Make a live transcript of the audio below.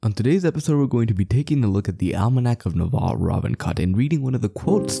today's episode we're going to be taking a look at the Almanack of Naval, Ravikant, and reading one of the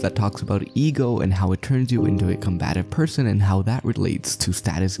quotes that talks about ego and how it turns you into a combative person and how that relates to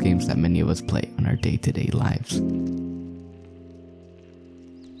status games that many of us play on our day-to-day lives.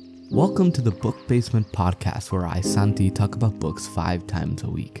 Welcome to the Book Basement podcast, where I, Santi, talk about books 5 times a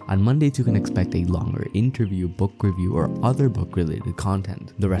week. On Mondays, you can expect a longer interview, book review, or other book-related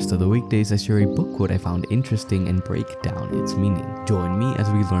content. The rest of the weekdays, I share a book quote I found interesting and break down its meaning. Join me as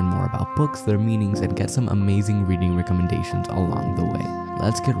we learn more about books, their meanings, and get some amazing reading recommendations along the way.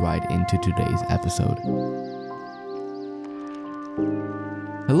 Let's get right into today's episode.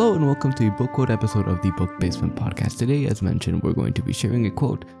 Hello and welcome to a book quote episode of the Book Basement podcast. Today, as mentioned, we're going to be sharing a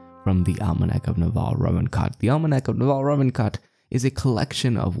quote from the Almanack of Naval, Ravikant. The Almanack of Naval, Ravikant is a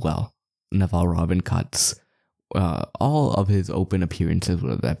collection of, Naval Ravikant's, all of his open appearances,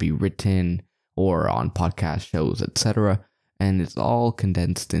 whether that be written or on podcast shows, etc. And it's all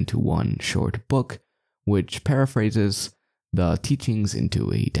condensed into one short book, which paraphrases the teachings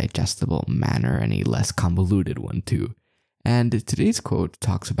into a digestible manner and a less convoluted one too. And today's quote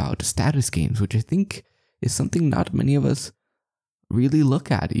talks about status games, which I think is something not many of us really look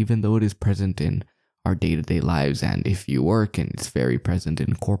at, even though it is present in our day-to-day lives and if you work, and it's very present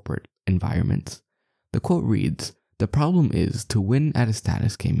in corporate environments. The quote reads, "The problem is, to win at a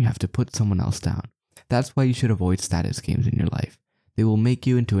status game, you have to put someone else down. That's why you should avoid status games in your life. They will make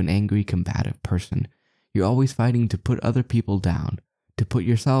you into an angry, combative person. You're always fighting to put other people down. To put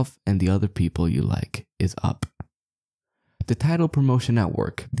yourself and the other people you like is up." The title promotion at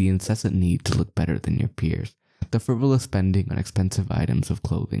work, the incessant need to look better than your peers, the frivolous spending on expensive items of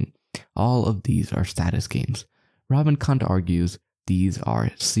clothing, all of these are status games. Ravikant argues these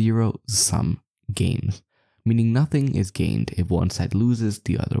are zero-sum games, meaning nothing is gained if one side loses,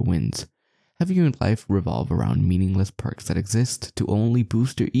 the other wins. Having your life revolve around meaningless perks that exist to only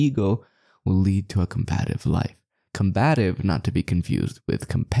boost your ego will lead to a combative life. Combative, not to be confused with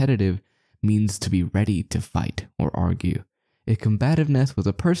competitive, means to be ready to fight or argue. If combativeness was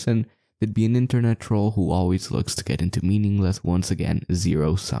a person, there'd be an internet troll who always looks to get into meaningless, once again,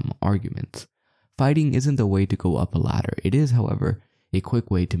 zero-sum arguments. Fighting isn't the way to go up a ladder. It is, however, a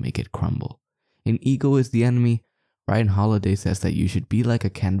quick way to make it crumble. An ego is the enemy. Ryan Holiday says that you should be like a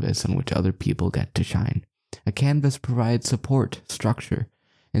canvas on which other people get to shine. A canvas provides support, structure,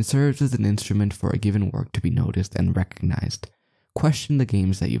 and serves as an instrument for a given work to be noticed and recognized. Question the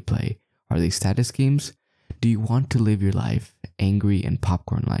games that you play. Are they status games? Do you want to live your life angry and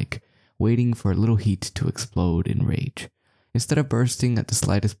popcorn-like, waiting for a little heat to explode in rage? Instead of bursting at the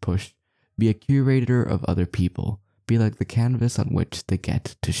slightest push, be a curator of other people. Be like the canvas on which they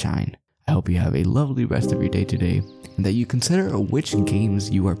get to shine. I hope you have a lovely rest of your day today, and that you consider which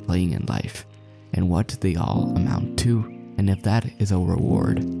games you are playing in life, and what they all amount to, and if that is a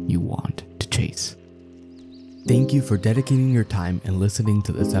reward you want to chase. Thank you for dedicating your time and listening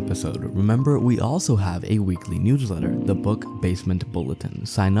to this episode. Remember, we also have a weekly newsletter, the Book Basement Bulletin.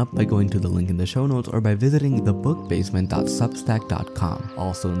 Sign up by going to the link in the show notes or by visiting thebookbasement.substack.com.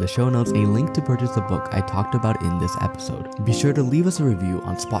 Also in the show notes, a link to purchase the book I talked about in this episode. Be sure to leave us a review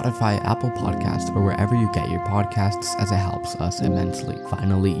on Spotify, Apple Podcasts, or wherever you get your podcasts, as it helps us immensely.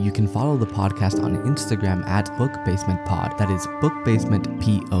 Finally, you can follow the podcast on Instagram at BookBasementPod. That is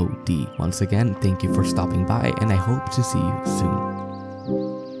BookBasementPod. Once again, thank you for stopping by, and I hope to see you soon.